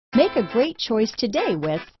Make a great choice today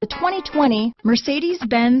with the 2020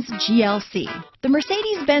 Mercedes-Benz GLC. The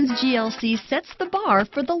Mercedes-Benz GLC sets the bar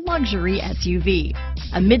for the luxury SUV.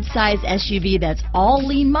 A midsize SUV that's all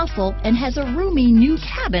lean muscle and has a roomy new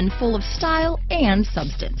cabin full of style and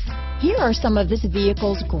substance. Here are some of this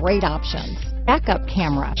vehicle's great options: backup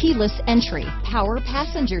camera, keyless entry, power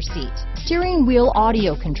passenger seat, steering wheel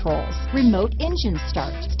audio controls, remote engine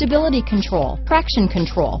start, stability control, traction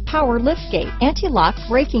control, power liftgate, anti-lock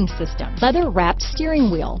braking system, leather-wrapped steering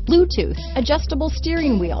wheel, Bluetooth, adjustable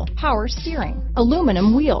steering wheel, power steering,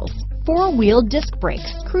 aluminum wheels, four-wheel disc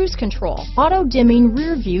brakes, cruise control, auto-dimming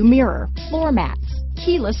rear-view mirror, floor mats,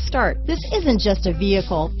 keyless start. This isn't just a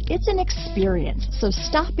vehicle, it's an experience. So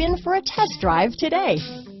stop in for a test drive today.